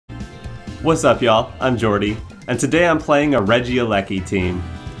What's up, y'all? I'm Jordy, and today I'm playing a Regieleki team.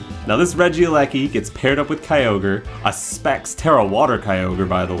 Now this Regieleki gets paired up with Kyogre, a Specs Tera Water Kyogre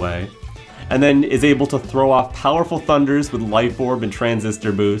by the way, and then is able to throw off powerful thunders with Life Orb and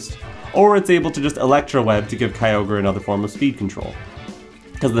Transistor boost, or it's able to just Electroweb to give Kyogre another form of speed control.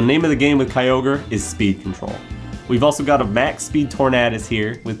 Because the name of the game with Kyogre is speed control. We've also got a max speed Tornadus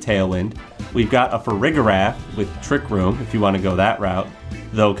here with Tailwind. We've got a Farigiraf with Trick Room if you want to go that route,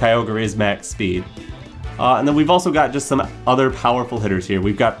 though Kyogre is max speed. And then we've also got just some other powerful hitters here.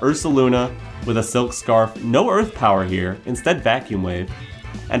 We've got Ursaluna with a Silk Scarf, no Earth Power here, instead Vacuum Wave,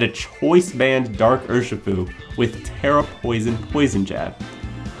 and a Choice Band Dark Urshifu with Terra Poison Jab.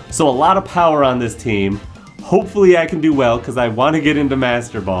 So a lot of power on this team. Hopefully I can do well because I want to get into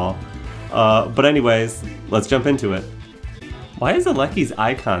Master Ball. But anyways, let's jump into it. Why is Aleki's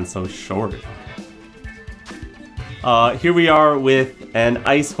icon so short? Here we are with an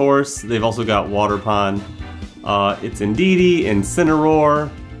Ice Horse. They've also got Water Pond. It's Indeedee, Incineroar,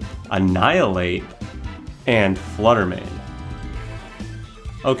 Annihilate, and Fluttermane.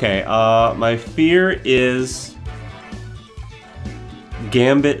 Okay, my fear is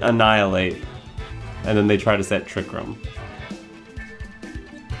Gambit Annihilate, and then they try to set Trick Room.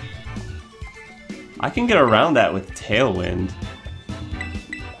 I can get around that with Tailwind.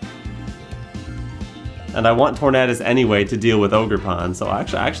 And I want Tornadus anyway to deal with Ogerpon, so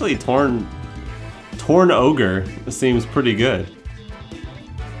actually Torn Ogre seems pretty good.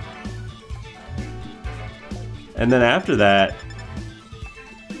 And then after that,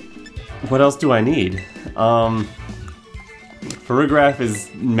 what else do I need? Farigiraf is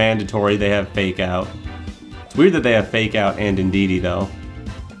mandatory, they have Fake Out. It's weird that they have Fake Out and Indeedee though.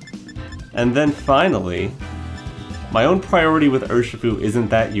 And then finally, my own priority with Urshifu isn't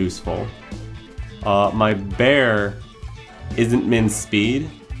that useful. My bear isn't min speed,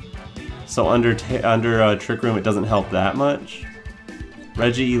 so under Trick Room it doesn't help that much.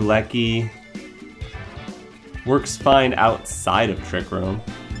 Regieleki works fine outside of Trick Room.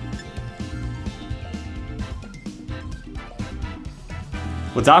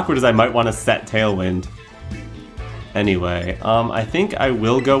 What's awkward is I might want to set Tailwind. Anyway, I think I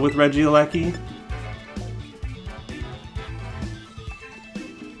will go with Regieleki.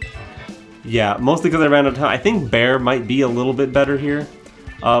 Yeah, mostly because I ran out of time. I think Bear might be a little bit better here.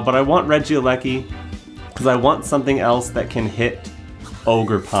 But I want Regieleki because I want something else that can hit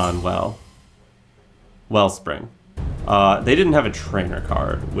Ogerpon well. Wellspring. They didn't have a trainer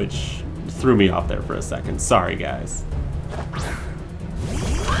card, which threw me off there for a second. Sorry, guys.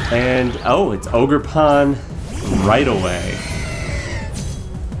 And, oh, it's Ogerpon right away.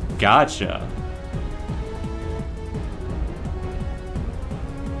 Gotcha.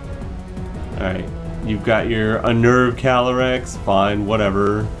 Alright, you've got your Unnerved Calyrex, fine,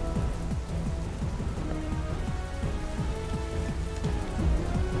 whatever.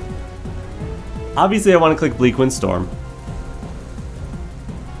 Obviously I want to click Bleakwind Storm.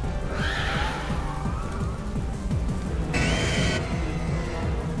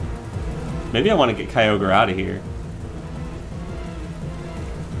 Maybe I want to get Kyogre out of here.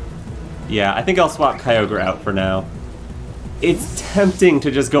 Yeah, I think I'll swap Kyogre out for now. It's tempting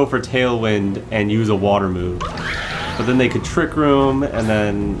to just go for Tailwind and use a water move. But then they could Trick Room, and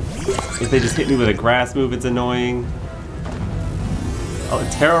then if they just hit me with a grass move, it's annoying. Oh,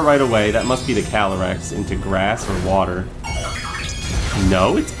 Tera right away. That must be the Calyrex into grass or water.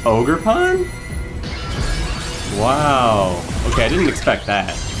 No, it's Ogerpon? Wow. Okay, I didn't expect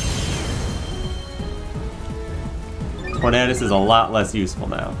that. Tornadus is a lot less useful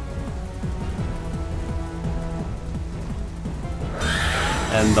now.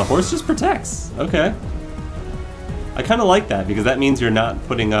 And the horse just protects. Okay. I kind of like that because that means you're not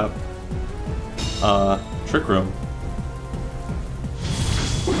putting up Trick Room.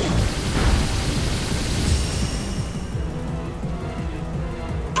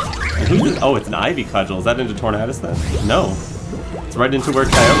 And who's this? Oh, it's an Ivy Cudgel. Is that into Tornadus then? No. It's right into where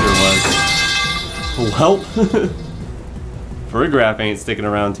Kyogre was. Well, Farigiraf ain't sticking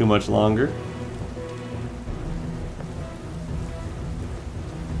around too much longer.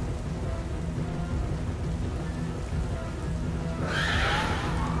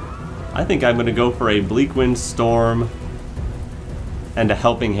 I think I'm going to go for a Bleakwind Storm and a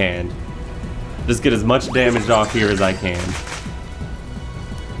Helping Hand. Just get as much damage off here as I can.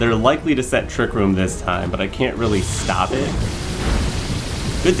 They're likely to set Trick Room this time, but I can't really stop it.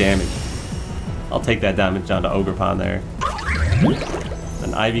 Good damage. I'll take that damage onto Ogerpon there.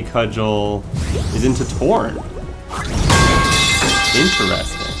 An Ivy Cudgel is into Torn.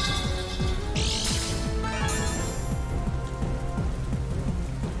 Interesting.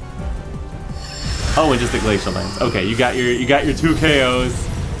 Oh, and just a Glacial Lance. Okay, you got your 2 KOs.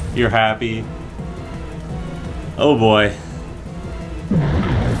 You're happy. Oh boy.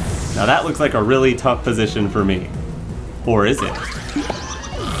 Now that looks like a really tough position for me. Or is it?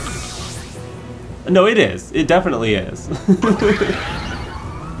 No, it is. It definitely is.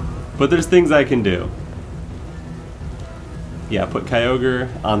 But there's things I can do. Yeah, put Kyogre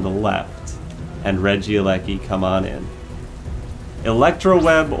on the left. And Regieleki come on in.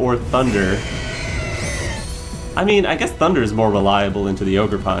 Electroweb or Thunder. I mean, I guess Thunder is more reliable into the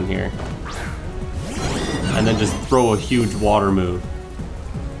Ogerpon here. And then just throw a huge water move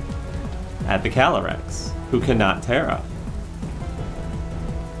at the Calyrex, who cannot Terra.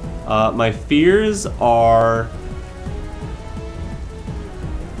 My fears are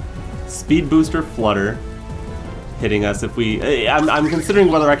Speed Booster Flutter hitting us if we... I'm considering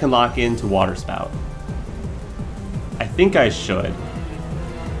whether I can lock into Water Spout. I think I should.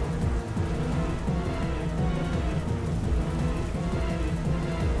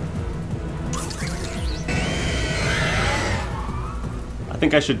 I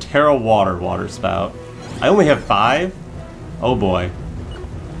think I should Terra Water Spout. I only have 5? Oh boy.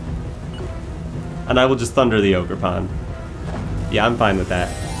 And I will just Thunder the Ogerpon. Yeah, I'm fine with that.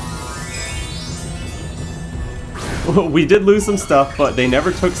 We did lose some stuff, but they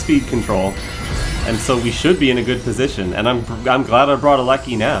never took speed control. And so we should be in a good position. And I'm glad I brought a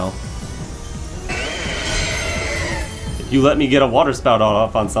Lecky now. If you let me get a Water Spout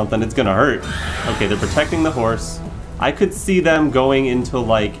off on something, it's gonna hurt. Okay, they're protecting the horse. I could see them going into,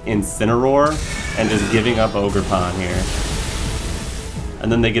 like, Incineroar and just giving up Ogerpon here.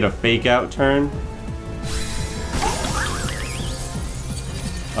 And then they get a Fake Out turn.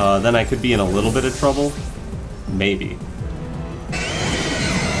 Then I could be in a little bit of trouble. Maybe.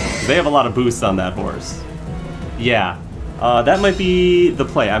 They have a lot of boosts on that horse. Yeah. That might be the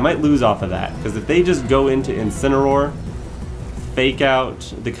play. I might lose off of that. Because if they just go into Incineroar, Fake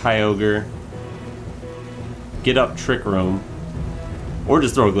Out the Kyogre, get up Trick Room, or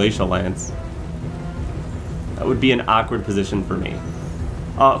just throw a Glacial Lance, that would be an awkward position for me.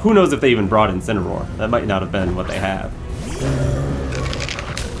 Who knows if they even brought Incineroar? That might not have been what they have.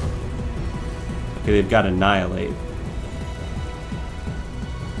 Okay, they've got Annihilate.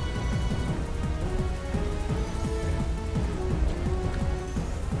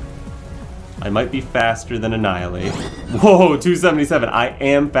 I might be faster than Annihilate. Whoa, 277. I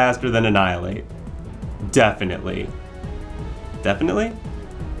am faster than Annihilate. Definitely. Definitely?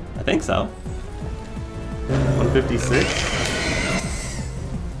 I think so. 156?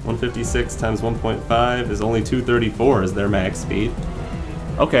 156 times 1.5 is only 234 is their max speed.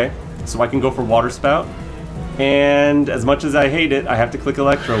 Okay, so I can go for Water Spout. And as much as I hate it, I have to click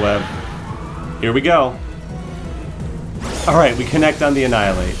Electroweb. Here we go. Alright, we connect on the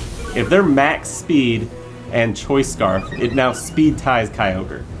Annihilate. If they're max speed and Choice Scarf, it now speed ties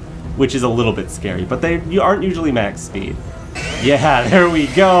Kyogre, which is a little bit scary, but you aren't usually max speed. Yeah, there we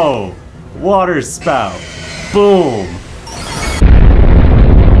go! Water Spout. Boom!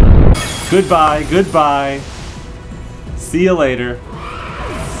 Goodbye, goodbye. See you later.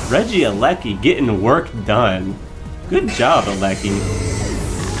 Regieleki getting work done. Good job, Aleki.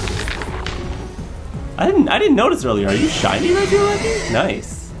 I didn't notice earlier. Are you shiny, Regieleki?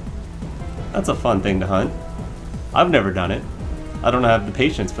 Nice. That's a fun thing to hunt. I've never done it. I don't have the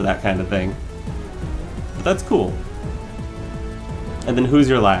patience for that kind of thing. But that's cool. And then who's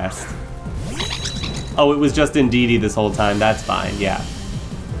your last? Oh, it was just Indeedee this whole time. That's fine, yeah.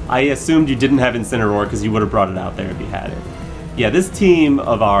 I assumed you didn't have Incineroar because you would have brought it out there if you had it. Yeah, this team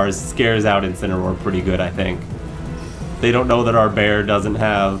of ours scares out Incineroar pretty good, I think. They don't know that our bear doesn't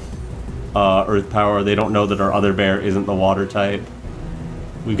have Earth Power. They don't know that our other bear isn't the Water type.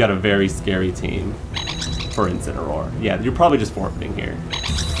 We've got a very scary team for Incineroar. Yeah, you're probably just forfeiting here.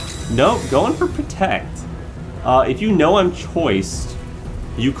 Nope, going for Protect. If you know I'm choiced,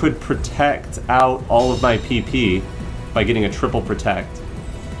 you could protect out all of my PP by getting a triple Protect.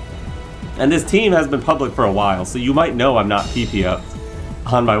 And this team has been public for a while, so you might know I'm not PP up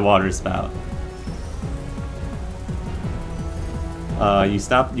on my Water Spout.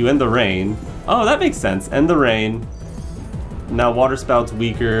 You end the rain. Oh, that makes sense. End the rain. Now Water Spout's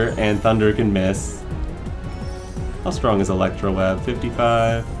weaker and Thunder can miss. How strong is Electroweb?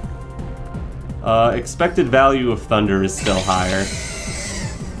 55. Expected value of Thunder is still higher.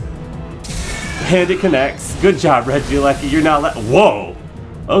 And it connects. Good job, Regieleki. You're not whoa!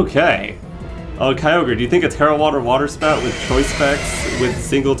 Okay. Oh, Kyogre, do you think a Tera Water Spout with choice specs with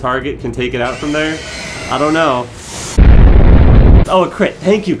single target can take it out from there? I don't know. Oh, a crit.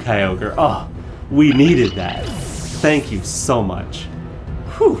 Thank you, Kyogre. Oh, we needed that. Thank you so much.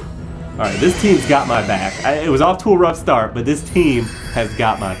 Whew. Alright, this team's got my back. It was off to a rough start, but this team has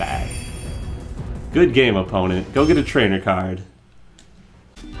got my back. Good game, opponent. Go get a trainer card.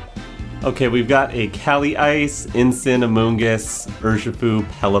 Okay, we've got a Cali Ice, Incin, Amoonguss, Urshifu,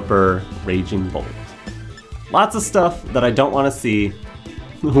 Pelipper, Raging Bolt. Lots of stuff that I don't want to see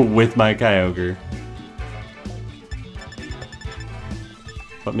with my Kyogre.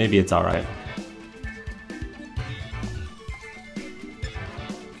 But maybe it's alright.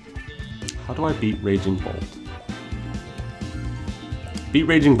 How do I beat Raging Bolt? Beat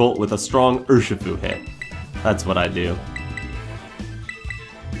Raging Bolt with a strong Urshifu hit. That's what I do.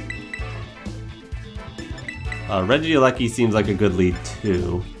 Regieleki seems like a good lead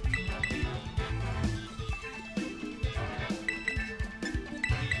too.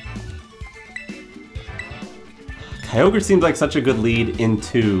 Kyogre seems like such a good lead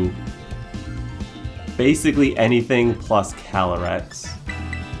into basically anything plus Calyrex.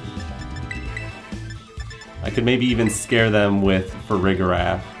 I could maybe even scare them with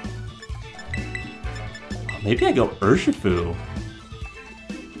Farigiraf. Maybe I go Urshifu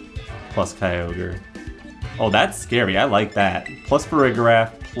plus Kyogre. Oh, that's scary. I like that. Plus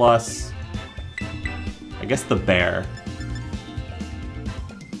Farigiraf, plus I guess the bear.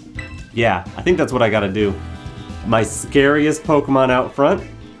 Yeah, I think that's what I gotta do. My scariest Pokemon out front,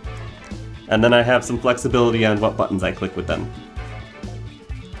 and then I have some flexibility on what buttons I click with them.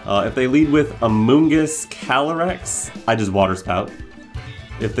 If they lead with Amoonguss Calyrex, I just Water Spout.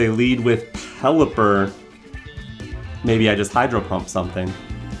 If they lead with Pelipper, maybe I just Hydro Pump something.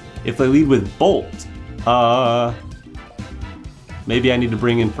 If they lead with Bolt, maybe I need to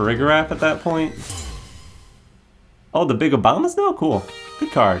bring in Farigiraf at that point. Oh, the Big Obama's now? Cool.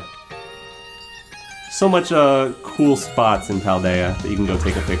 Good card. So much cool spots in Paldea that you can go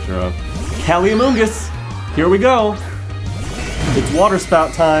take a picture of. Cali Amoonguss! Here we go! It's Water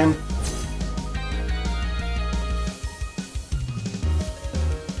Spout time!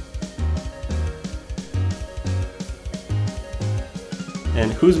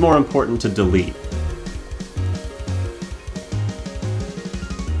 And who's more important to delete?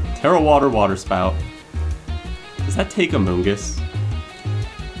 Tera Water Spout. Does that take Amoonguss?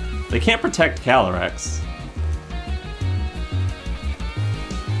 They can't protect Calyrex.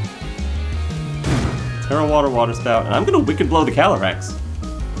 Tera Water Spout, and I'm gonna Wicked Blow the Calyrex.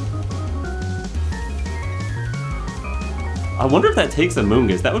 I wonder if that takes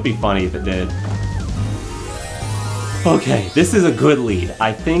Amoonguss. That would be funny if it did. Okay, this is a good lead.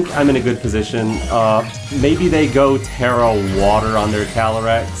 I think I'm in a good position. Maybe they go Tera Water on their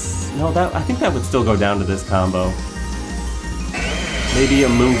Calyrex. No, I think that would still go down to this combo. Maybe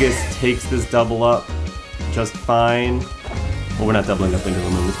Amoonguss takes this double up just fine. Well, we're not doubling up into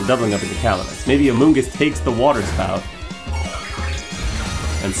Amoonguss, we're doubling up into Calyrex. Maybe Amoonguss takes the Water Spout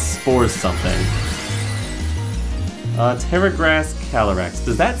and spores something. Tera Grass, Calyrex.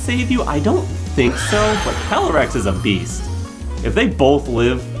 Does that save you? I don't think so, but Calyrex is a beast. If they both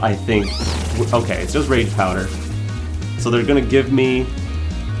live, I think... Okay, it's just Rage Powder. So they're gonna give me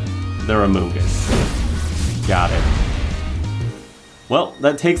their Amoonguss. Got it. Well,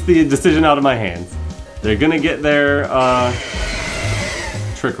 that takes the decision out of my hands. They're gonna get their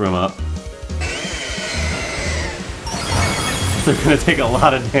Trick Room up. They're gonna take a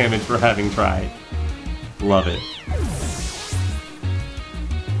lot of damage for having tried. Love it.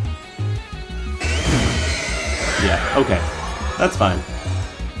 Yeah, okay. That's fine.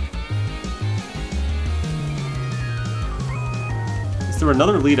 Is there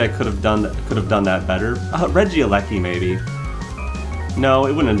another lead I could have done that better? Regieleki maybe. No,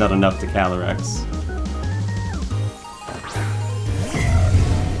 it wouldn't have done enough to Calyrex.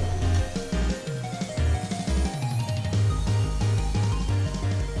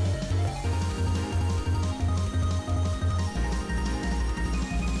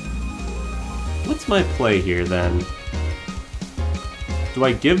 What's my play here then? Do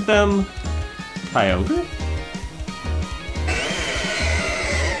I give them Kyogre?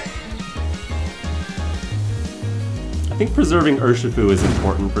 I think preserving Urshifu is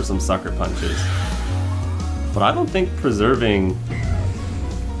important for some sucker punches. But I don't think preserving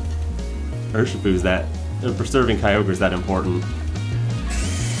Urshifu's preserving Kyogre is that important.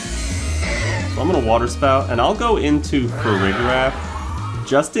 So I'm gonna Water Spout, and I'll go into Farigiraf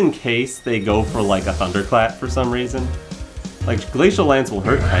just in case they go for like a Thunderclap for some reason. Like Glacial Lance will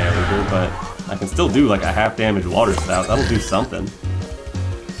hurt Kyogre, but I can still do like a half damage Water Spout. That'll do something.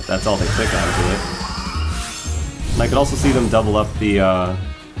 If that's all they click onto it. And I could also see them double up the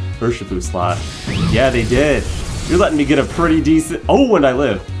Urshifu slot. Yeah, they did. You're letting me get a pretty decent... Oh, and I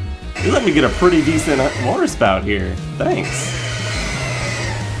live. You're letting me get a pretty decent Water Spout here. Thanks.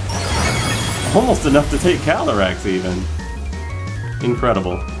 almost enough to take Calyrex even.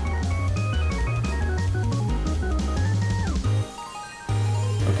 Incredible.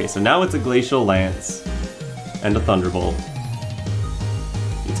 Okay, so now it's a Glacial Lance and a Thunderbolt.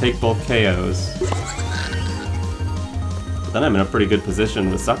 You take both KOs. But then I'm in a pretty good position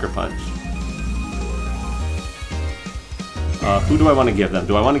with Sucker Punch. Who do I want to give them?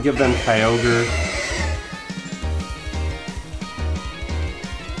 Do I want to give them Kyogre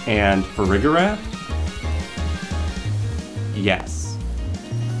and Farigiraf? Yes.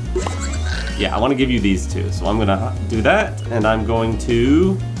 Yeah, I want to give you these two, so I'm gonna do that, and I'm going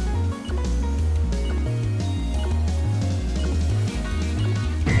to...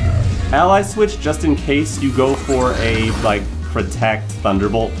 Ally switch just in case you go for a, like, Protect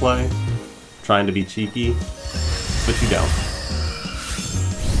Thunderbolt play. Trying to be cheeky, but you don't.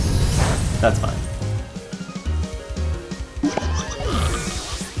 That's fine.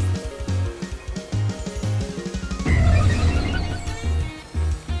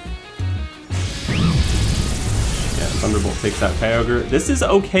 Thunderbolt takes out Kyogre. This is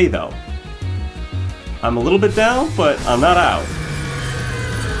okay though. I'm a little bit down, but I'm not out.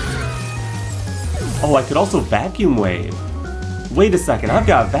 Oh, I could also Vacuum Wave. Wait a second, I've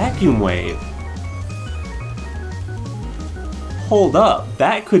got Vacuum Wave. Hold up,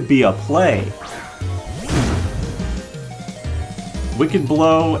 that could be a play. Wicked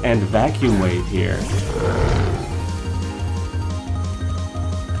Blow and Vacuum Wave here.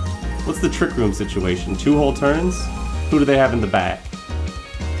 What's the Trick Room situation? 2 whole turns? Who do they have in the back?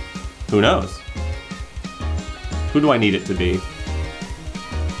 Who knows? Who do I need it to be?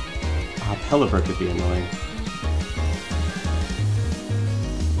 Ah, Pelipper could be annoying.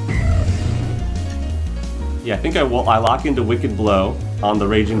 Yeah, I think I lock into Wicked Blow on the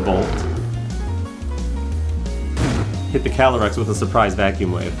Raging Bolt. Hit the Calyrex with a surprise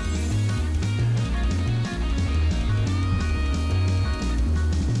Vacuum Wave.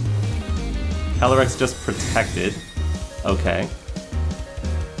 Calyrex just protected. Okay.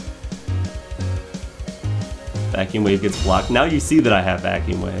 Vacuum Wave gets blocked. Now you see that I have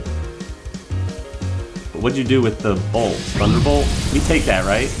Vacuum Wave. But what'd you do with the Bolt? Thunderbolt? We take that,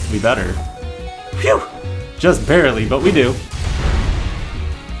 right? We better. Phew! Just barely, but we do.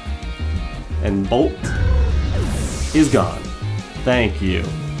 And Bolt is gone. Thank you.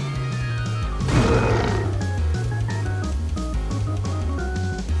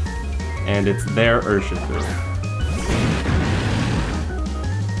 And it's their Urshifu.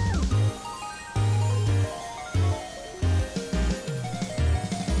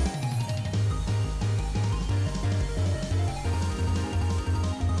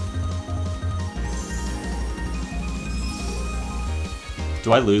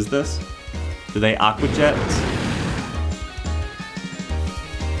 Do I lose this? Do they Aqua Jet?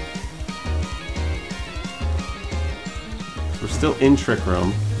 We're still in Trick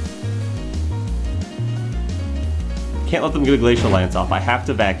Room. Can't let them get a Glacial Lance off. I have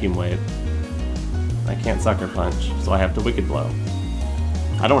to Vacuum Wave. I can't Sucker Punch, so I have to Wicked Blow.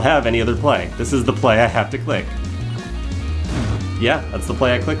 I don't have any other play. This is the play I have to click. Yeah, that's the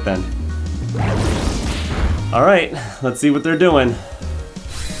play I clicked then. Alright, let's see what they're doing.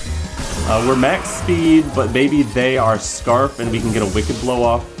 We're max speed, but maybe they are Scarf and we can get a Wicked Blow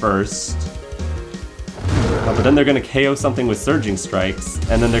off first. But then they're going to KO something with Surging Strikes,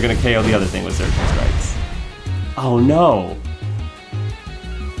 and then they're going to KO the other thing with Surging Strikes. Oh no!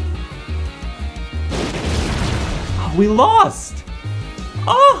 Oh, we lost!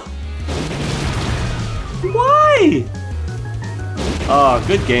 Oh! Why? Oh,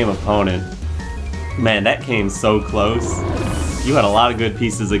 good game, opponent. Man, that came so close. You had a lot of good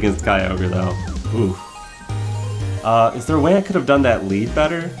pieces against Kyogre, though. Oof. Is there a way I could have done that lead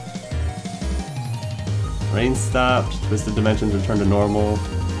better? Rain stopped, Twisted Dimensions return to normal.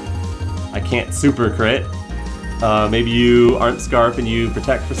 I can't Super Crit. Maybe you aren't Scarf and you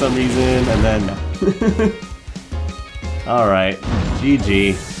Protect for some reason, and then no. Alright,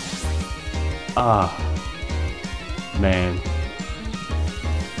 GG. Ah, man.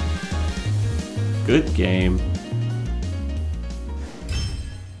 Good game.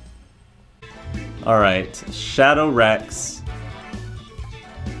 Alright, Shadow Rex,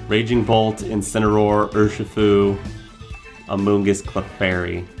 Raging Bolt, Incineroar, Urshifu, Amoonguss,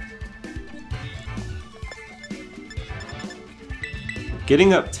 Clefairy.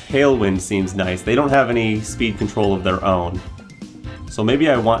 Getting up Tailwind seems nice. They don't have any speed control of their own. So maybe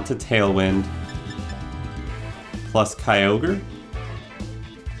I want to Tailwind plus Kyogre?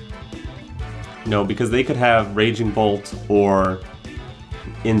 No, because they could have Raging Bolt or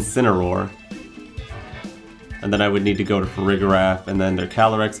Incineroar. And then I would need to go to Farigiraf, and then their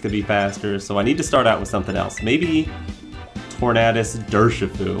Calyrex could be faster, so I need to start out with something else. Maybe Tornadus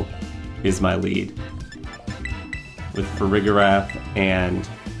Urshifu is my lead. With Farigiraf and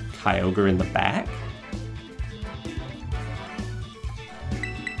Kyogre in the back?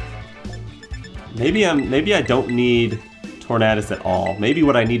 Maybe I don't need Tornadus at all. Maybe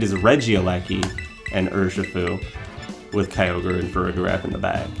what I need is Regieleki and Urshifu with Kyogre and Farigiraf in the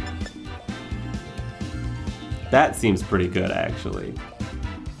back. That seems pretty good, actually.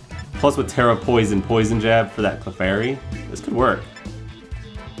 Plus with Tera Poison Jab for that Clefairy, this could work.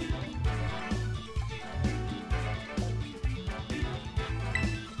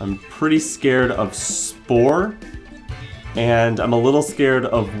 I'm pretty scared of Spore, and I'm a little scared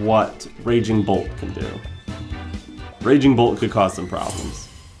of what Raging Bolt can do. Raging Bolt could cause some problems.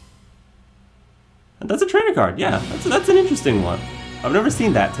 And that's a trainer card, yeah, that's an interesting one. I've never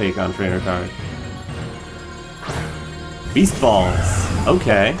seen that take on trainer card. Beast Balls,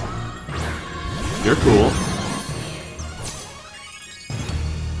 okay. You're cool.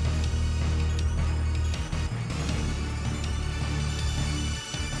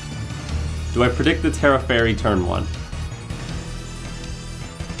 Do I predict the Tera Fairy turn 1?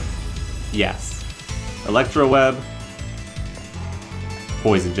 Yes. Electroweb.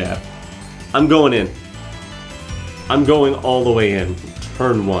 Poison Jab. I'm going in. I'm going all the way in.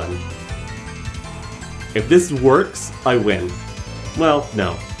 Turn 1. If this works, I win. Well,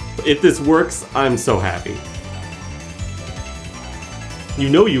 no. If this works, I'm so happy. You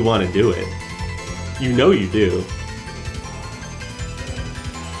know you want to do it. You know you do.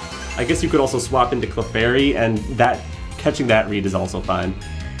 I guess you could also swap into Clefairy, and catching that read is also fine.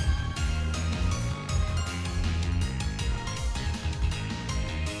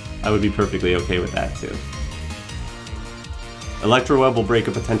 I would be perfectly okay with that too. Electroweb will break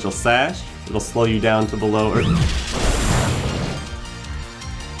a potential Sash. It'll slow you down to below Earth.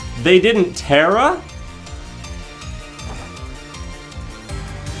 They didn't Tera?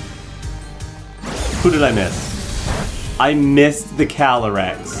 Who did I miss? I missed the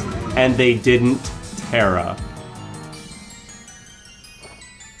Calyrex, and they didn't Tera.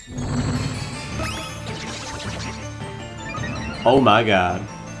 Oh my god.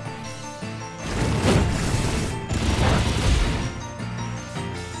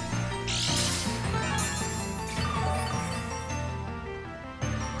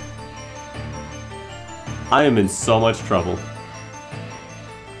 I am in so much trouble.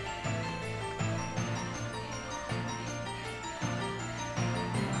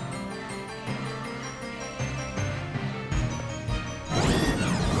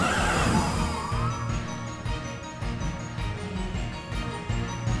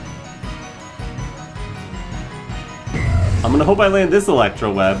 I'm gonna hope I land this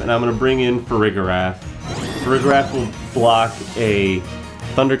Electroweb, and I'm gonna bring in Farigiraf. Farigiraf will block a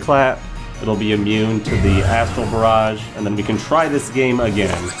Thunderclap. It'll be immune to the Astral Barrage, and then we can try this game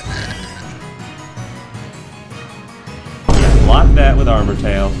again. Yeah, block that with Armor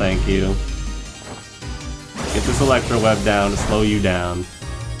Tail, thank you. Get this Electroweb down to slow you down.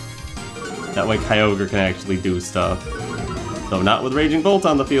 That way Kyogre can actually do stuff. Though not with Raging Bolt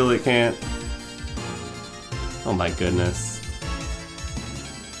on the field, it can't. Oh my goodness.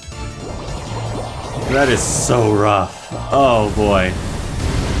 That is so rough. Oh boy.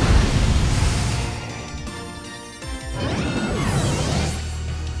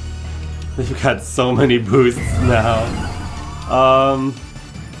 We've got so many boosts now.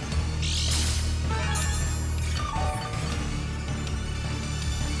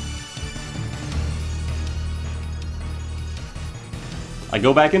 I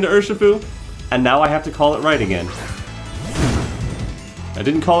go back into Urshifu, and now I have to call it right again. I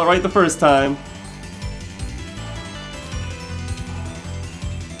didn't call it right the first time.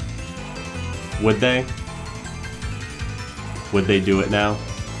 Would they? Would they do it now?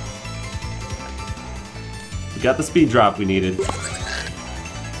 We got the speed drop we needed.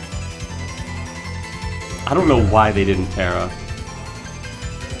 I don't know why they didn't Tera.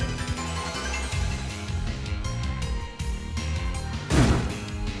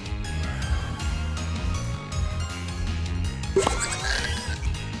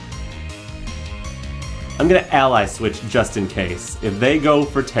 I'm gonna ally switch just in case. If they go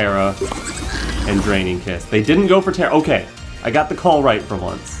for Tera and Draining Kiss. They didn't go for Tera. Okay, I got the call right for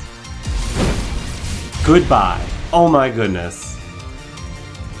once. Goodbye. Oh my goodness.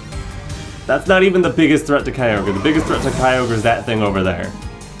 That's not even the biggest threat to Kyogre. The biggest threat to Kyogre is that thing over there.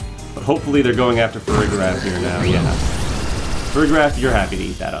 But hopefully they're going after Farigiraf here now, yeah. Farigiraf, you're happy to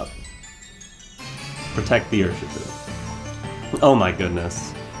eat that up. Protect the Urshifu. Oh my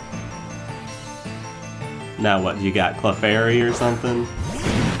goodness. Now what, you got Clefairy or something?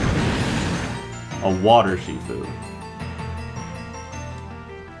 A water Shifu.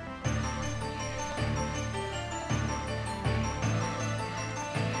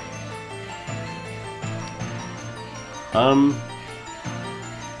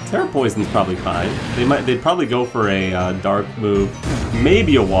 Tera Poison's probably fine. They'd probably go for a dark move,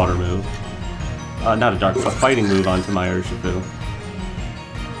 maybe a water move. Not a dark, a fighting move onto my Urshifu.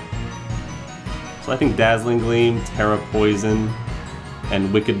 So I think Dazzling Gleam, Tera Poison,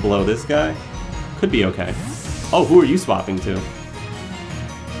 and Wicked Blow this guy could be okay. Oh, who are you swapping to?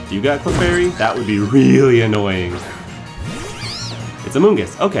 Do you got Clefairy? That would be really annoying. It's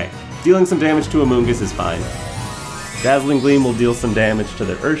Amoonguss. Okay, dealing some damage to Amoonguss is fine. Dazzling Gleam will deal some damage to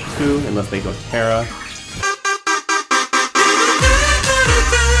their Urshifu, unless they go Tera.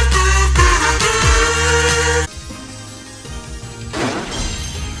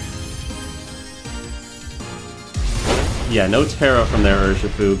 Yeah, no Tera from their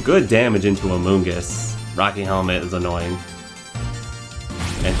Urshifu. Good damage into Amoonguss. Rocky Helmet is annoying.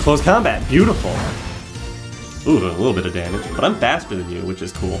 And close combat, beautiful! Ooh, a little bit of damage, but I'm faster than you, which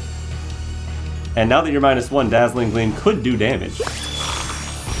is cool. And now that you're -1, Dazzling Gleam could do damage.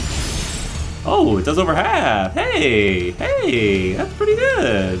 Oh, it does over half! Hey! Hey! That's pretty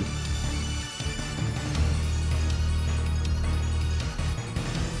good!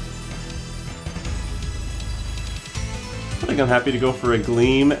 I think I'm happy to go for a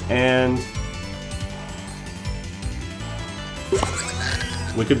Gleam and...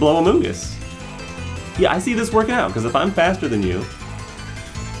 Wicked Blow Amoonguss. Yeah, I see this working out, because if I'm faster than you,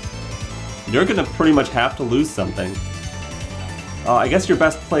 you're gonna pretty much have to lose something. I guess your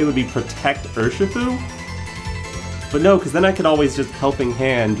best play would be Protect Urshifu? But no, because then I could always just Helping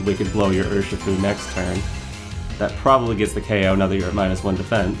Hand Wicked Blow your Urshifu next turn. That probably gets the KO now that you're at -1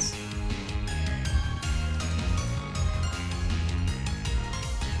 defense.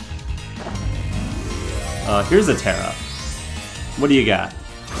 Here's a Tera. What do you got?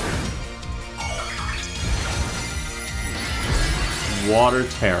 Water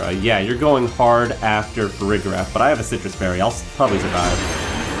Tera. Yeah, you're going hard after Farigiraf, but I have a Sitrus Berry. I'll probably survive.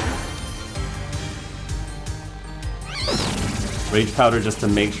 Rage Powder just to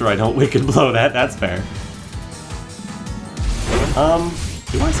make sure I don't Wicked Blow that. That's fair.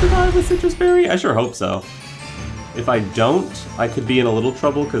 Do I survive with Sitrus Berry? I sure hope so. If I don't, I could be in a little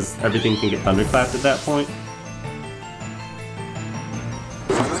trouble because everything can get thunderclapped at that point.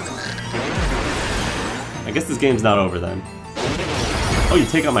 I guess this game's not over then. Oh, you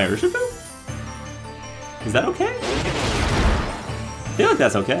take out my Urshifu? Is that okay? I feel like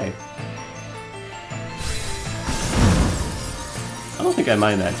that's okay. I don't think I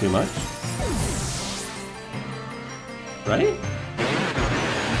mind that too much. Right?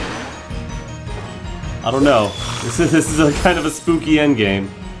 I don't know. This is a kind of a spooky endgame.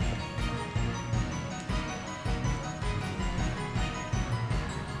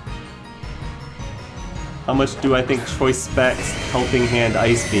 How much do I think Choice Specs Helping Hand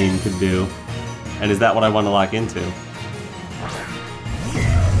Ice Beam could do? And is that what I want to lock into? I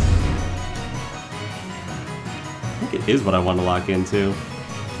think it is what I want to lock into.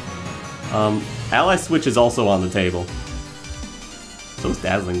 Ally Switch is also on the table. So is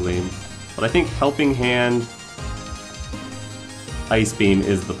Dazzling Gleam. But I think Helping Hand Ice Beam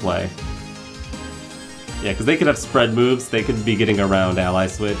is the play. Yeah, because they could have spread moves, they could be getting around Ally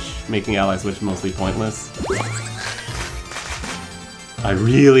Switch, making Ally Switch mostly pointless. I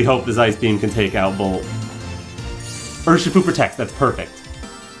really hope this Ice Beam can take out Bolt. Urshifu protects, that's perfect.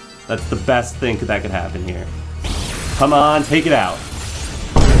 That's the best thing that could happen here. Come on, take it out.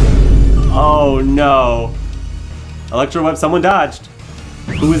 Oh no. Electroweb, someone dodged.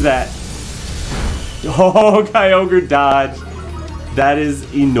 Who is that? Oh, Kyogre dodged. That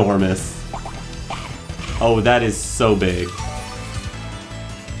is enormous. Oh, that is so big.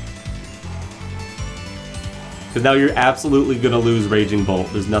 Because now you're absolutely gonna lose Raging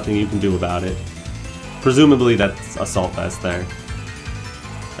Bolt. There's nothing you can do about it. Presumably that's Assault Vest there.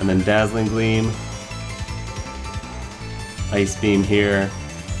 And then Dazzling Gleam. Ice Beam here.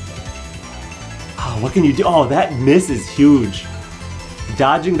 Oh, what can you do? Oh, that miss is huge.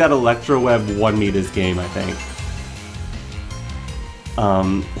 Dodging that Electroweb won me this game, I think.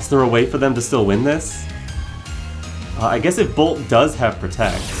 Is there a way for them to still win this? I guess if Bolt does have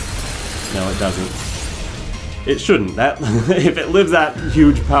Protect. No, it doesn't. It shouldn't. That if it lives that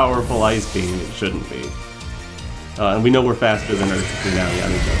huge, powerful Ice Beam, it shouldn't be. And we know we're faster than Urshifu now. Yeah,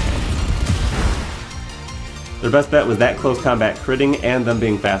 their best bet was that close combat critting and them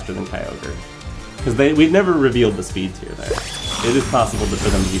being faster than Kyogre. Because we've never revealed the speed tier there. It is possible for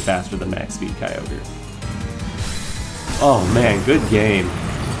them to be faster than max speed Kyogre. Oh man, good game.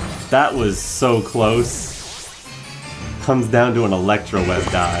 That was so close. Comes down to an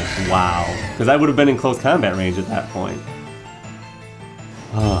Electroweb dodge. Wow. Because I would have been in close combat range at that point.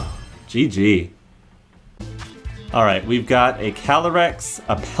 Oh, GG. Alright, we've got a Calyrex,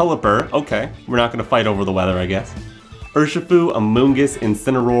 a Pelipper. Okay, we're not going to fight over the weather, I guess. Urshifu, Amoonguss,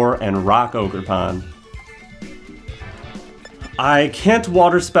 Incineroar, and Rock Ogerpon. I can't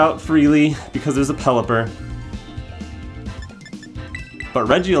Water Spout freely because there's a Pelipper. But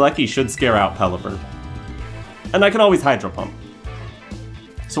Regieleki should scare out Pelipper. And I can always Hydro Pump.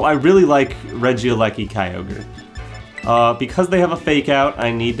 So I really like Regieleki Kyogre. Because they have a Fake Out,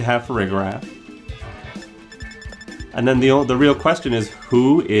 I need to have Farigiraf. And then the real question is,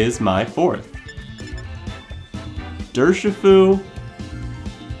 who is my fourth? Urshifu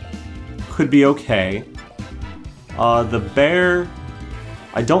could be okay. The bear,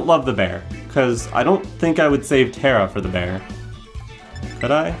 I don't love the bear, because I don't think I would save Tera for the bear.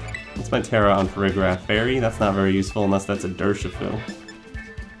 Could I? What's my Tera on Farigiraf? Fairy? That's not very useful unless that's a Urshifu.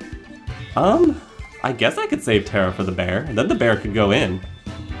 I guess I could save Tera for the bear, and then the bear could go in.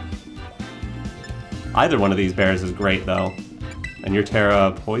 Either one of these bears is great, though. And your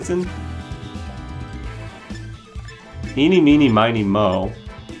Tera poison? Eeny, meeny, miny, mo.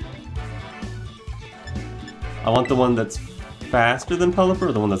 I want the one that's faster than Pelipper,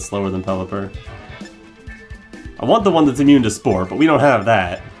 or the one that's slower than Pelipper? I want the one that's immune to Spore, but we don't have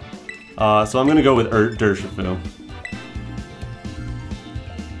that. So I'm gonna go with Urshifu.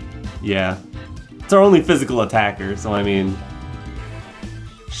 Yeah. It's our only physical attacker, so I mean...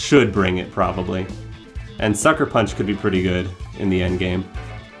 should bring it, probably. And Sucker Punch could be pretty good in the endgame.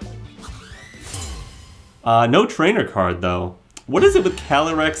 No trainer card, though. What is it with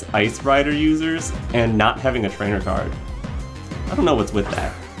Calyrex Ice Rider users and not having a trainer card? I don't know what's with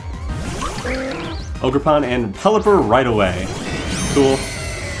that. Ogerpon and Pelipper right away. Cool.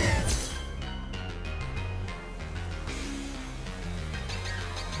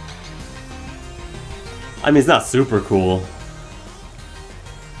 I mean, it's not super cool.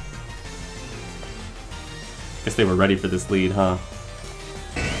 Guess they were ready for this lead, huh?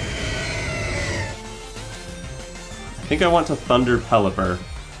 I think I want to Thunder Pelipper.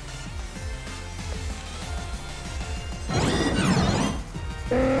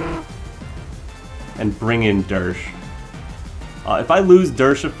 And bring in Dersh. If I lose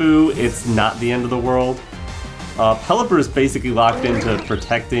Urshifu, it's not the end of the world. Pelipper is basically locked into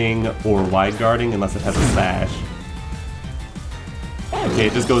protecting or wide guarding unless it has a Sash. Okay,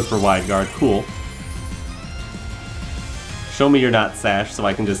 it just goes for wide guard. Cool. Show me you're not Sash so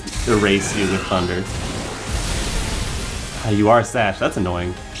I can just erase you with Thunder. You are Sash, that's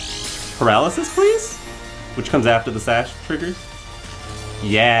annoying. Paralysis, please? Which comes after the Sash triggers?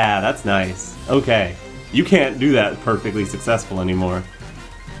 Yeah, that's nice. Okay. You can't do that perfectly successful anymore.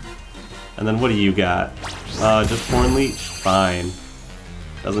 And then what do you got? Just Horn Leech? Fine.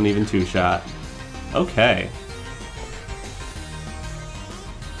 Doesn't even two-shot. Okay.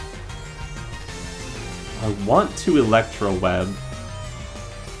 I want to Electroweb.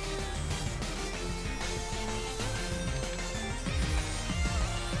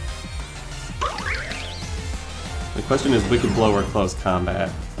 The question is Wicked Blow or Close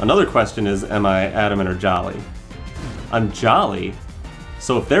Combat. Another question is, am I Adamant or Jolly? I'm Jolly,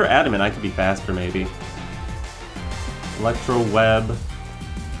 so if they're Adamant, I could be faster maybe. Electroweb.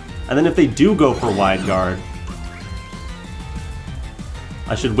 And then if they do go for Wide Guard,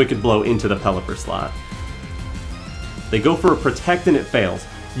 I should Wicked Blow into the Pelipper slot. They go for a Protect and it fails.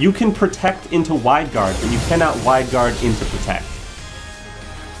 You can Protect into Wide Guard, but you cannot Wide Guard into Protect.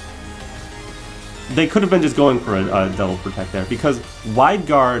 They could have been just going for a double Protect there, because Wide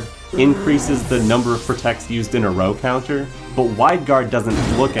Guard increases the number of Protects used in a row counter, but Wide Guard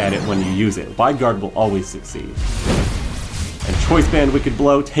doesn't look at it when you use it. Wide Guard will always succeed. And Choice Band Wicked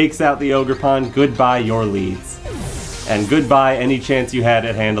Blow takes out the Ogerpon. Goodbye your leads. And goodbye any chance you had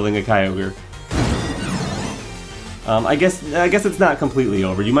at handling a Kyogre. I guess it's not completely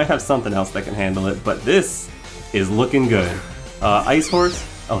over. You might have something else that can handle it, but this is looking good. Ice Horse?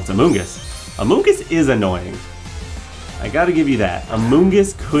 Oh, it's Amoonguss. Amoonguss is annoying. I gotta give you that.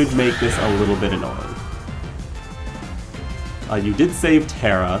 Amoonguss could make this a little bit annoying. You did save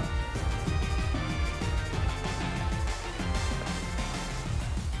Tera.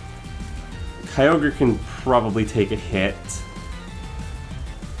 Kyogre can probably take a hit.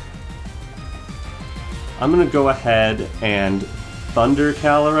 I'm gonna go ahead and Thunder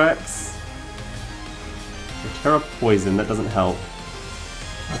Calyrex. Tera Poison, that doesn't help.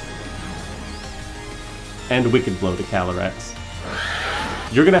 And Wicked Blow to Calyrex.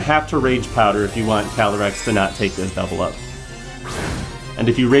 You're gonna have to Rage Powder if you want Calyrex to not take this double up. And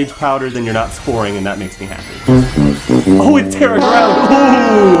if you Rage Powder, then you're not sporing, and that makes me happy. Oh, it's Tera Ground!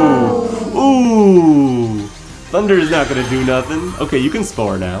 Ooh! Ooh! Thunder is not gonna do nothing. Okay, you can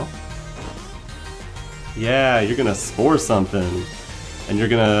Spore now. Yeah, you're gonna Spore something. And you're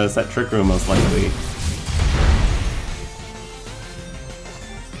gonna set Trick Room most likely.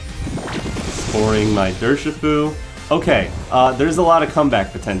 Sporing my Urshifu. Okay, there's a lot of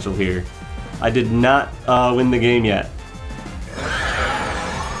comeback potential here. I did not win the game yet.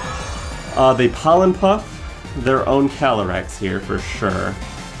 They Pollen Puff their own Calyrex here for sure.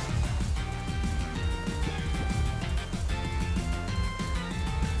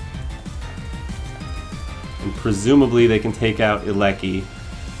 And presumably they can take out Regieleki.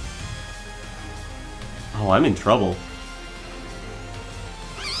 Oh, I'm in trouble.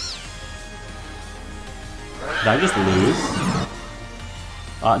 Did I just lose?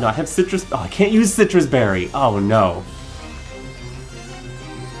 No, I have Sitrus. Oh, I can't use Sitrus Berry. Oh no.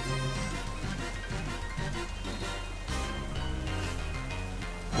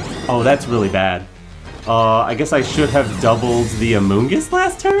 Oh, that's really bad. I guess I should have doubled the Amoonguss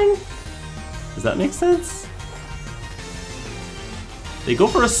last turn? Does that make sense? They go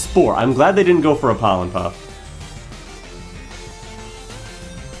for a Spore. I'm glad they didn't go for a Pollen Puff.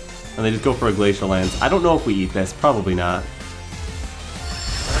 And they just go for a Glacial Lance. I don't know if we eat this. Probably not.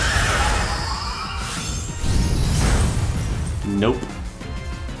 Nope.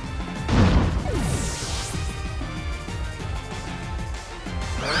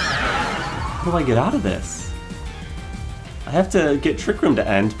 How do I get out of this? I have to get Trick Room to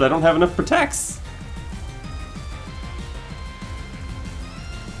end, but I don't have enough Protects.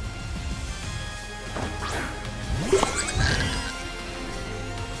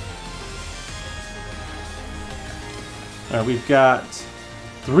 Alright, we've got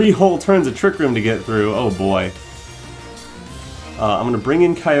 3 whole turns of Trick Room to get through. Oh boy. I'm going to bring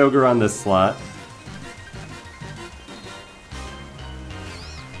in Kyogre on this slot.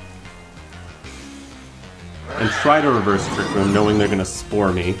 And try to reverse Trick Room, knowing they're going to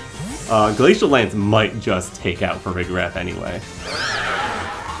Spore me. Glacial Lance might just take out Farigiraf anyway.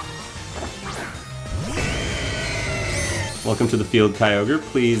 Welcome to the field, Kyogre.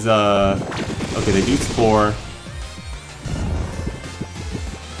 Please, okay, they do Spore.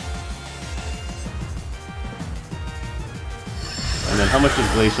 And then how much does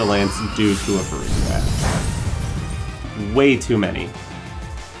Glacial Lance do to a Farigiraf? Way too many.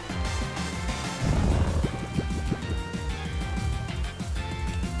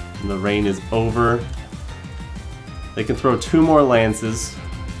 And the rain is over. They can throw 2 more Lances.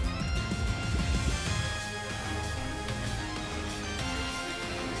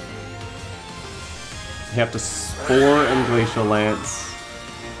 They have to Spore and Glacial Lance.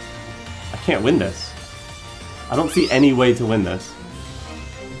 I can't win this. I don't see any way to win this.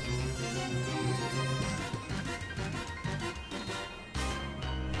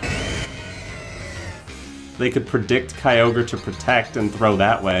 They could predict Kyogre to Protect and throw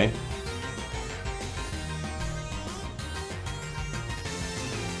that way.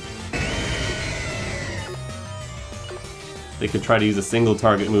 They could try to use a single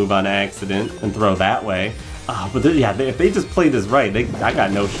target move on accident and throw that way. But yeah, if they just play this right, I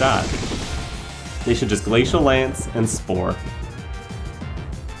got no shot. They should just Glacial Lance and Spore. And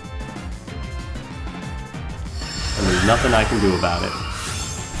there's nothing I can do about it.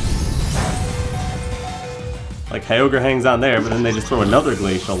 Like, Kyogre hangs on there, but then they just throw another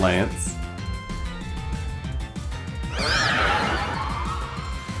Glacial Lance.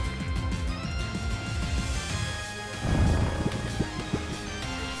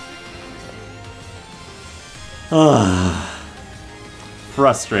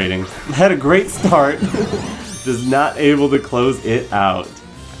 Frustrating. Had a great start, just not able to close it out.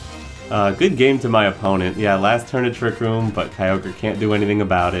 Good game to my opponent. Yeah, last turn of Trick Room, but Kyogre can't do anything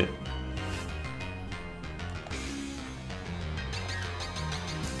about it.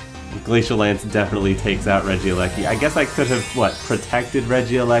 Glacial Lance definitely takes out Regieleki. I guess I could have, what, protected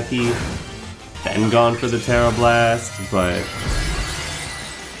Regieleki, then gone for the Tera Blast, but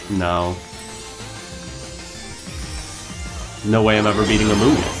no. No way I'm ever beating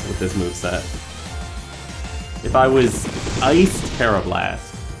Amoonguss with this moveset. If I was Iced Tera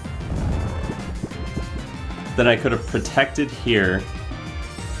Blast, then I could have protected here,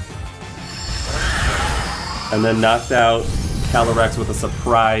 and then knocked out Calyrex with a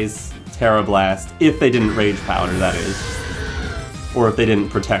surprise Tera Blast, if they didn't Rage Powder, that is. Or if they didn't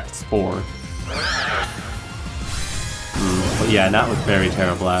Protect Spore. But yeah, not with Fairy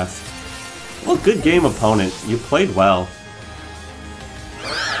Tera Blast. Well, good game, opponent. You played well.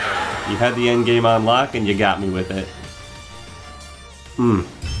 You had the end game on lock and you got me with it.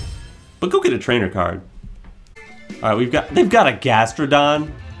 But go get a trainer card. Alright, they've got a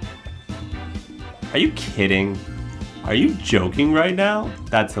Gastrodon. Are you kidding? Are you joking right now?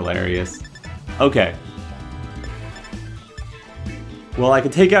 That's hilarious. Okay. Well, I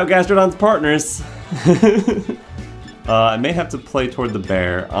can take out Gastrodon's partners. I may have to play toward the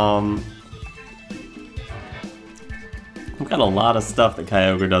bear. I've got a lot of stuff that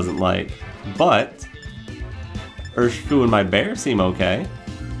Kyogre doesn't like, but Urshifu and my bear seem okay.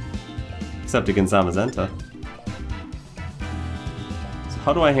 Except against Zamazenta. So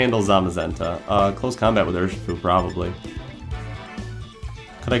how do I handle Zamazenta? Close combat with Urshifu, probably.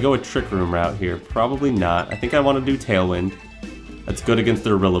 Could I go a Trick Room route here? Probably not. I think I want to do Tailwind. That's good against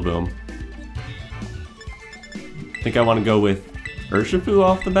their Rillaboom. I think I want to go with Urshifu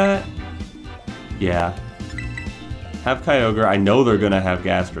off the bat? Yeah. Have Kyogre. I know they're gonna have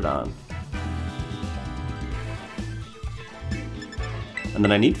Gastrodon. And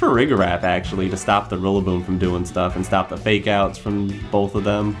then I need Farigiraf, actually, to stop the Rillaboom from doing stuff and stop the fake outs from both of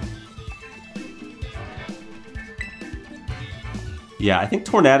them. Yeah, I think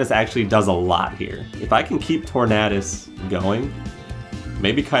Tornadus actually does a lot here. If I can keep Tornadus going,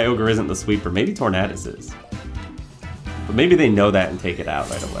 maybe Kyogre isn't the sweeper, maybe Tornadus is. But maybe they know that and take it out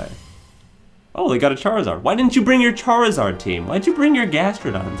right away. Oh, they got a Charizard. Why didn't you bring your Charizard team? Why'd you bring your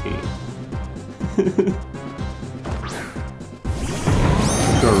Gastrodon team?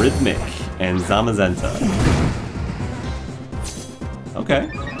 Gorithmic and Zamazenta. Okay.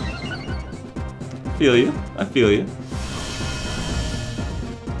 Feel you. I feel you.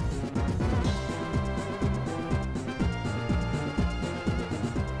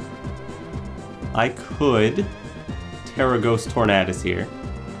 I could Terra Ghost Tornadus here.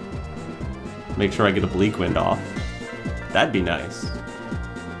 Make sure I get a Bleakwind off. That'd be nice.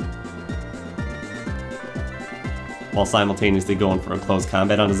 While simultaneously going for a close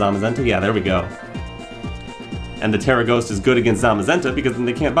combat on a Zamazenta. Yeah, there we go. And the Terra Ghost is good against Zamazenta because then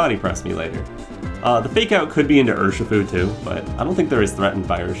they can't body press me later. The fake out could be into Urshifu too, but I don't think they're as threatened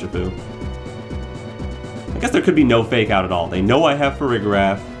by Urshifu. I guess there could be no fake out at all. They know I have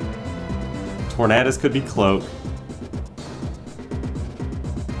Farigiraf. Tornadus could be Cloak.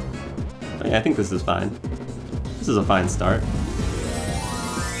 But yeah, I think this is fine. This is a fine start.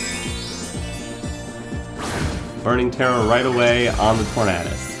 Burning Terra right away on the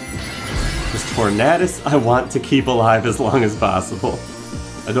Tornadus. This Tornadus I want to keep alive as long as possible.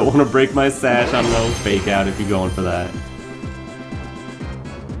 I don't want to break my Sash on no fake out if you're going for that.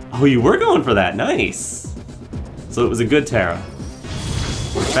 Oh, you were going for that, nice! So it was a good Terra.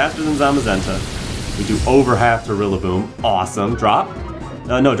 We're faster than Zamazenta. We do over half to Rillaboom. Awesome. Drop?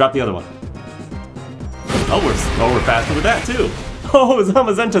 No, drop the other one. Oh, we're faster with that too. Oh,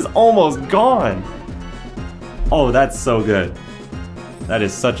 Zamazenta's almost gone. Oh, that's so good. That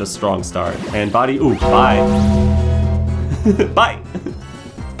is such a strong start. And body, ooh, bye. Bye.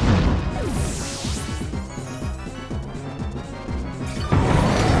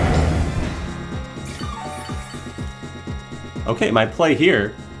 Okay, my play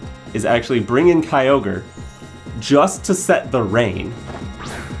here is actually bring in Kyogre just to set the rain.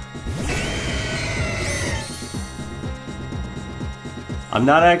 I'm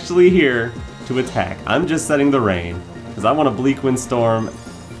not actually here to attack. I'm just setting the rain because I want a Bleakwind Storm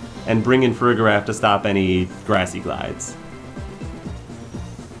and bring in Farigiraf to stop any Grassy Glides.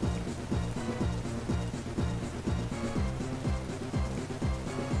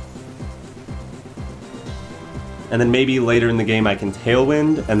 And then maybe later in the game I can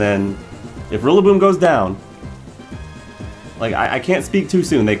Tailwind, and then if Rillaboom goes down, like I can't speak too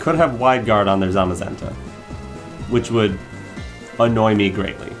soon, they could have Wide Guard on their Zamazenta, which would annoy me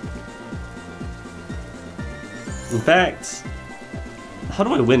greatly. In fact, how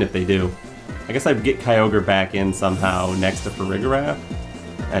do I win if they do? I guess I'd get Kyogre back in somehow next to Farigiraf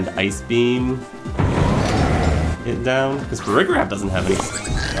and Ice Beam it down, because Farigiraf doesn't have any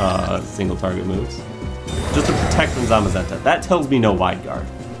single target moves. Just to protect from Zamazenta. That tells me no Wide Guard.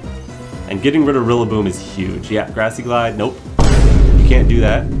 And getting rid of Rillaboom is huge. Yeah, Grassy Glide, nope. You can't do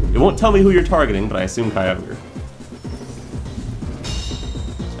that. It won't tell me who you're targeting, but I assume Kyogre.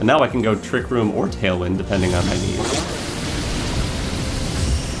 And now I can go Trick Room or Tailwind, depending on my needs.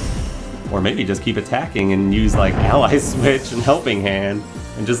 Or maybe just keep attacking and use like Ally Switch and Helping Hand,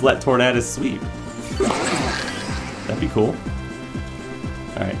 and just let Tornadus sweep. That'd be cool.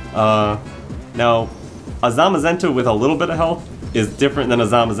 Alright, now, a Zamazenta with a little bit of health is different than a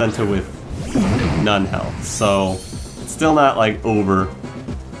Zamazenta with none health, so it's still not like over.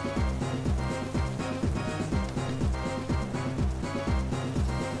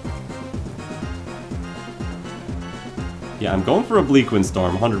 Yeah, I'm going for a Bleakwind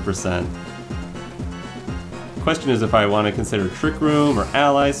Storm, 100%. Question is if I want to consider Trick Room or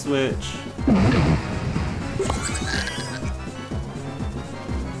Ally Switch. I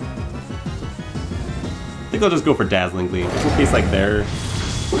think I'll just go for Dazzling Gleam, just in case like their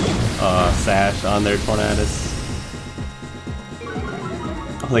Sash on their Tornadus.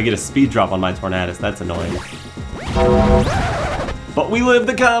 Oh, they get a speed drop on my Tornadus, that's annoying. But we live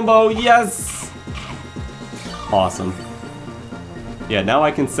the combo, yes! Awesome. Yeah, now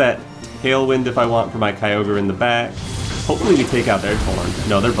I can set Tailwind if I want for my Kyogre in the back. Hopefully we take out their Torn.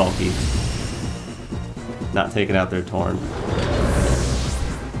 No, they're bulky. Not taking out their Torn.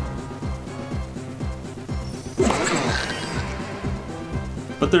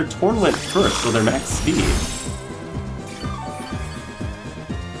 But their Torn went first, so they're max speed.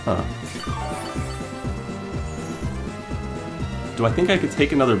 Huh. Do I think I could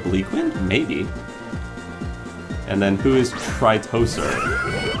take another Bleakwind? Maybe. And then who is Tritoser?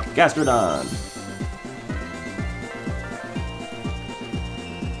 Gastrodon!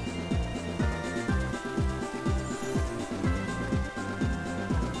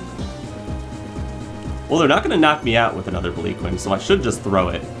 Well, they're not going to knock me out with another Bleakwind, so I should just throw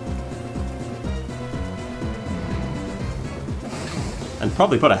it. And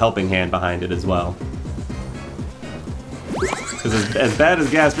probably put a helping hand behind it as well. Because as bad as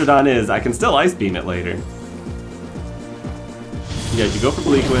Gastrodon is, I can still Ice Beam it later. Yeah, you go for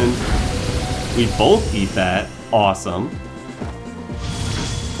Bleakwind. We both eat that. Awesome.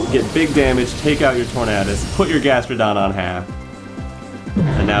 Get big damage, take out your Tornadus, put your Gastrodon on half.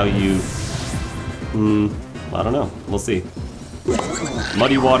 And now you... I don't know. We'll see.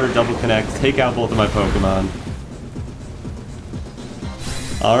 Muddy Water, double connect, take out both of my Pokemon.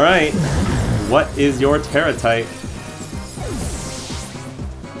 Alright. What is your Tera type?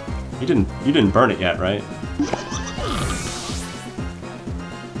 You didn't burn it yet, right?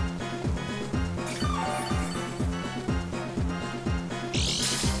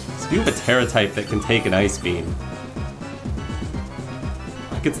 So if you have a Tera type that can take an Ice Beam,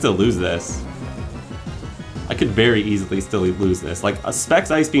 I could still lose this. I could very easily still lose this. Like, a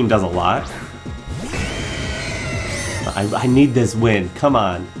Specs Ice Beam does a lot. I need this win, come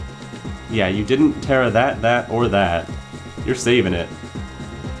on. Yeah, you didn't Tera that, or that. You're saving it.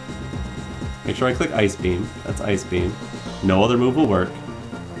 Make sure I click Ice Beam. That's Ice Beam. No other move will work.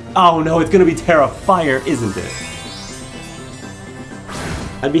 Oh no, it's gonna be Tera Fire, isn't it?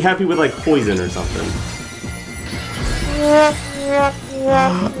 I'd be happy with like Poison or something.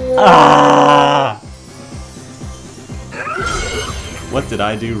 Ah! What did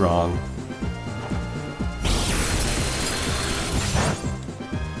I do wrong?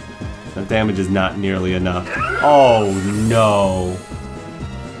 That damage is not nearly enough. Oh no.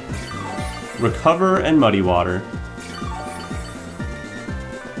 Recover and Muddy Water.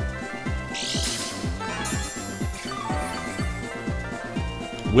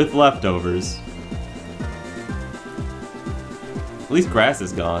 With leftovers. At least grass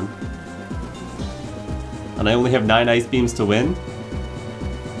is gone. And I only have 9 Ice Beams to win?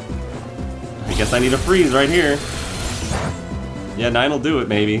 I guess I need a freeze right here. Yeah, 9 will do it,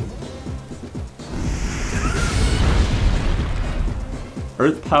 maybe.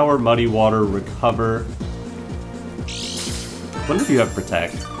 Earth Power, Muddy Water, Recover. I wonder if you have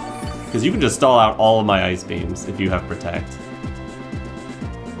Protect. Because you can just stall out all of my Ice Beams if you have Protect.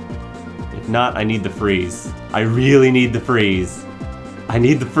 If not, I need the freeze. I really need the freeze. I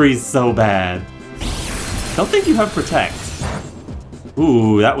need the freeze so bad. Don't think you have Protect.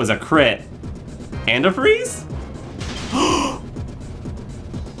 Ooh, that was a crit. And a freeze?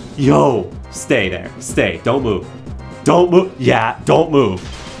 Yo, stay there. Stay. Don't move. Don't move. Yeah, don't move.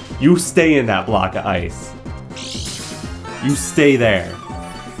 You stay in that block of ice. You stay there.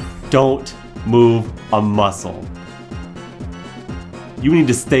 Don't move a muscle. You need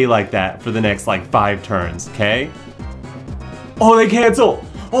to stay like that for the next, like, 5 turns, okay? Oh, they cancel!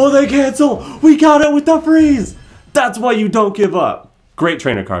 Oh, they cancel! We got it with the freeze! That's why you don't give up. Great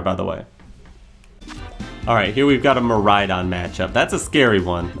trainer card, by the way. Alright, here we've got a Miraidon matchup. That's a scary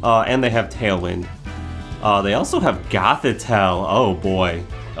one. And they have Tailwind. They also have Gothitelle. Oh boy.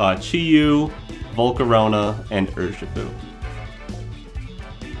 Chi-Yu, Volcarona, and Urshifu.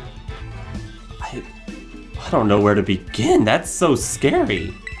 I don't know where to begin. That's so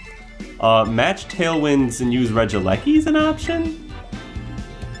scary. Match Tailwinds and use Regieleki as an option?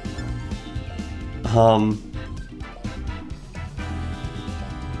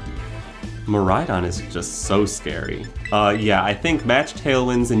 Miraidon is just so scary. Yeah, I think match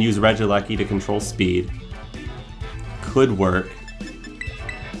Tailwinds and use Regieleki to control speed could work.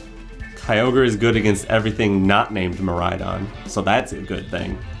 Kyogre is good against everything not named Miraidon, so that's a good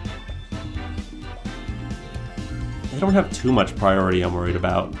thing. They don't have too much priority I'm worried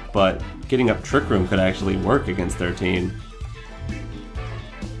about, but getting up Trick Room could actually work against their team.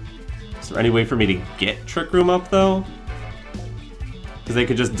 Is there any way for me to get Trick Room up, though? Because they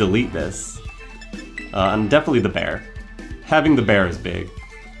could just delete this. And definitely the bear. Having the bear is big.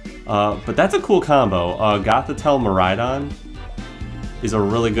 But that's a cool combo. Gothitelle Miraidon is a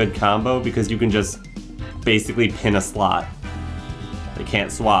really good combo because you can just basically pin a slot. They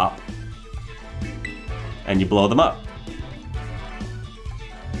can't swap. And you blow them up.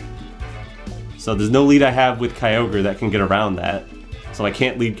 So there's no lead I have with Kyogre that can get around that. So I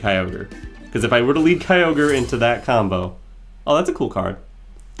can't lead Kyogre. Because if I were to lead Kyogre into that combo... Oh, that's a cool card.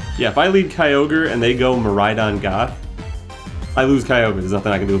 Yeah, if I lead Kyogre and they go Miraidon Goth, I lose Kyogre. There's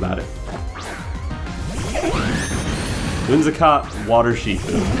nothing I can do about it. Whimsicott, Water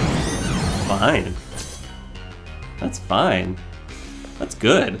Shifu. Fine. That's fine. That's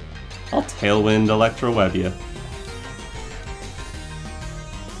good. I'll Tailwind Electroweb you.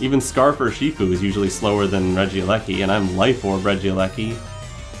 Even Scarfer Shifu is usually slower than Regieleki, and I'm Life Orb Regieleki.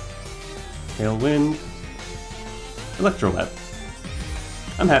 Tailwind. Electroweb.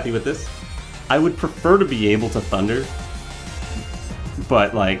 I'm happy with this. I would prefer to be able to Thunder,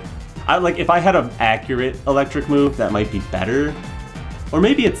 but like if I had an accurate electric move, that might be better. Or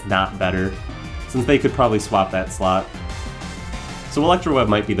maybe it's not better, since they could probably swap that slot. So Electroweb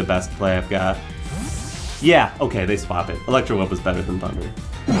might be the best play I've got. Yeah, okay, they swap it. Electroweb was better than Thunder.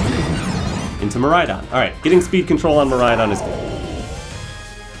 Into Miraidon. Alright, getting speed control on Miraidon is good.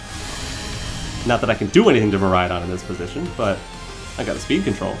 Not that I can do anything to Miraidon in this position, but I got a speed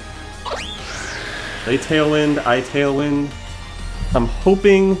control. They Tailwind, I Tailwind. I'm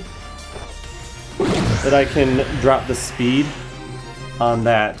hoping that I can drop the speed on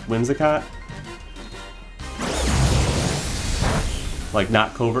that Whimsicott. Like,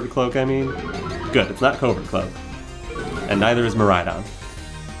 not Covert Cloak, I mean. Good, it's not Covert Cloak. And neither is Miraidon.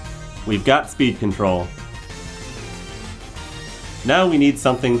 We've got speed control. Now we need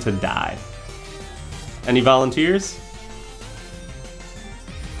something to die. Any volunteers?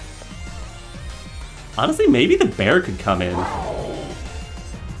 Honestly, maybe the bear could come in.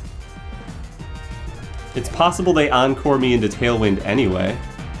 It's possible they Encore me into Tailwind anyway.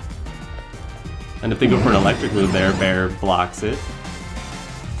 And if they go for an electric move there, bear blocks it.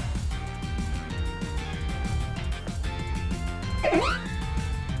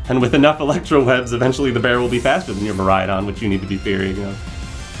 And with enough Electrowebs, eventually the bear will be faster than your Miraidon, which you need to be fearing of.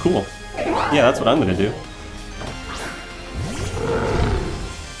 Cool. Yeah, that's what I'm gonna do.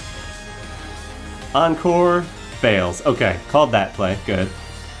 Encore fails. Okay, called that play. Good.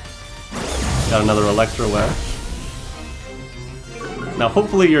 Got another Electroweb. Now,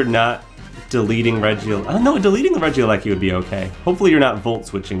 hopefully you're not deleting Regieleki. Oh, no, deleting the Regieleki would be okay. Hopefully you're not Volt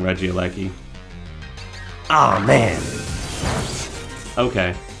switching Regieleki. Aw, oh, man.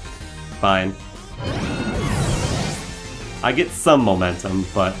 Okay. Fine. I get some momentum,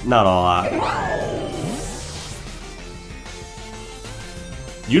 but not a lot.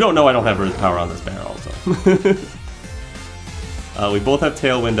 You don't know I don't have Earth Power on this bear also. We both have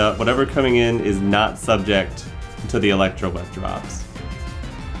Tailwind up. Whatever coming in is not subject to the Electroweb drops.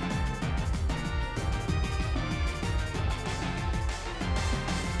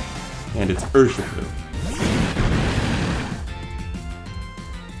 And it's Urshifu.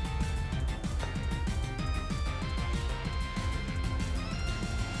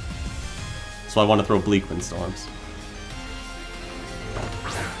 So I want to throw Bleakwind Storms.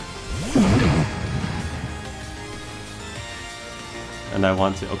 And I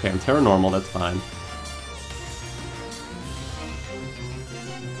want to... Okay, I'm Terra Normal, that's fine.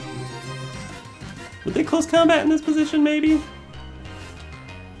 Would they close combat in this position, maybe?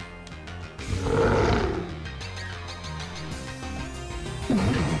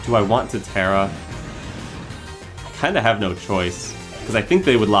 Do I want to Terra? I kind of have no choice. Because I think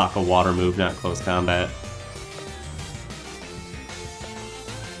they would lock a water move, not close combat.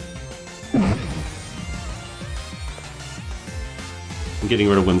 And getting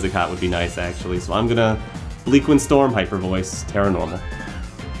rid of Whimsicott would be nice, actually. So I'm gonna Bleakwind Storm, Hyper Voice, Terra Normal.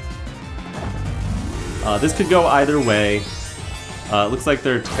 This could go either way. It looks like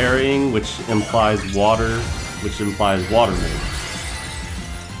they're Terrying, which implies water, which implies water move.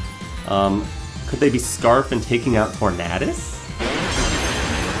 Could they be Scarf and taking out Tornadus?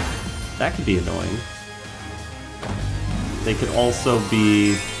 That could be annoying. They could also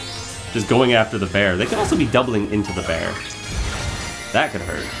be just going after the bear. They could also be doubling into the bear. That could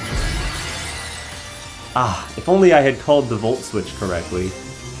hurt. Ah, if only I had called the Volt Switch correctly.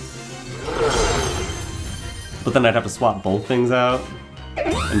 But then I'd have to swap both things out.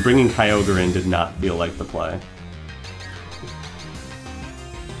 And bringing Kyogre in did not feel like the play.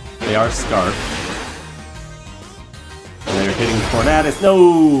 They are Scarf. And they're hitting Tornadus.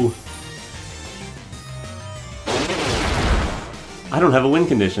 No! I don't have a win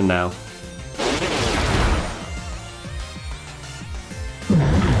condition now.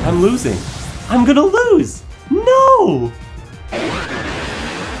 I'm losing. I'm gonna lose! No!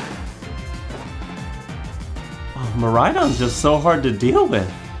 Oh, Miraidon's just so hard to deal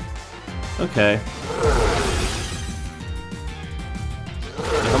with. Okay.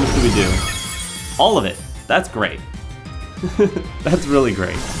 How much do we do? All of it. That's great. That's really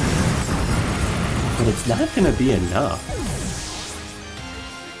great. But it's not gonna be enough.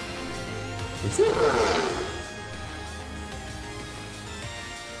 Is it?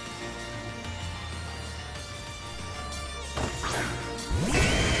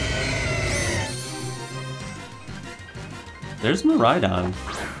 There's Miraidon.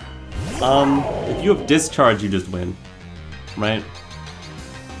 If you have Discharge, you just win. Right?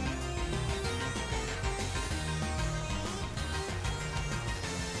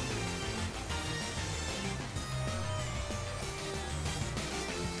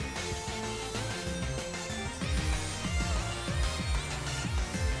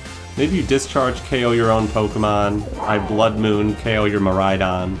 Maybe you Discharge, KO your own Pokemon. I Blood Moon, KO your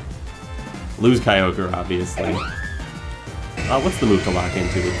Miraidon. Lose Kyogre, obviously. What's the move to lock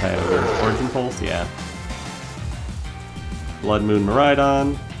into with Kyogre? Origin Pulse? Yeah. Blood Moon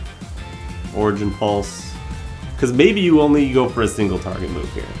Miraidon. Origin Pulse. Because maybe you only go for a single target move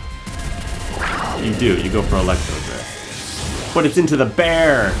here. You do, you go for Electroweb. But it's into the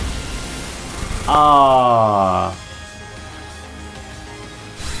bear! Ah.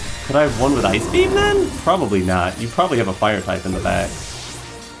 Could I have one with Ice Beam then? Probably not. You probably have a Fire type in the back.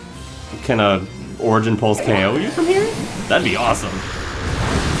 Can a Origin Pulse KO you from here? That'd be awesome.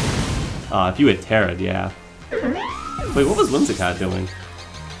 If you had Terra'd, yeah. Wait, what was Whimsicott doing?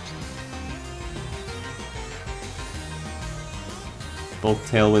 Both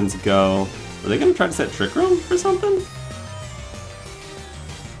Tailwinds go. Are they gonna try to set Trick Room for something?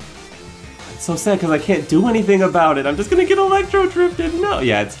 It's so sad because I can't do anything about it. I'm just gonna get Electro Drifted. No,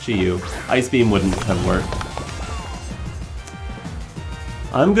 yeah, it's Chi-Yu. Ice Beam wouldn't have worked.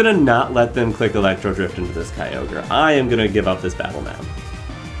 I'm gonna not let them click Electro Drift into this Kyogre. I am gonna give up this battle now.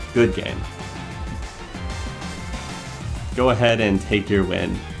 Good game. Go ahead and take your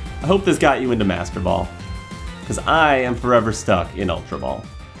win. I hope this got you into Master Ball, because I am forever stuck in Ultra Ball.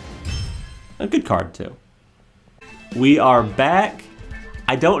 A good card too. We are back.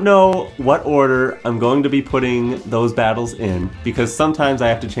 I don't know what order I'm going to be putting those battles in, because sometimes I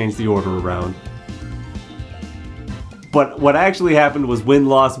have to change the order around. But what actually happened was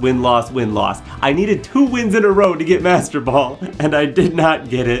win-loss, win-loss, win-loss. I needed 2 wins in a row to get Master Ball, and I did not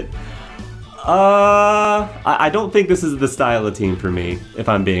get it. I don't think this is the style of team for me, if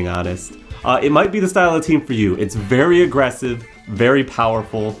I'm being honest. It might be the style of team for you. It's very aggressive, very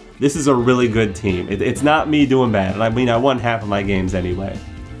powerful. This is a really good team. It's not me doing bad, and I mean, I won half of my games anyway.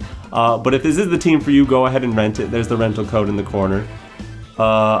 But if this is the team for you, go ahead and rent it. There's the rental code in the corner.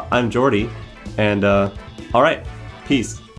 I'm Jordy, and alright. Peace.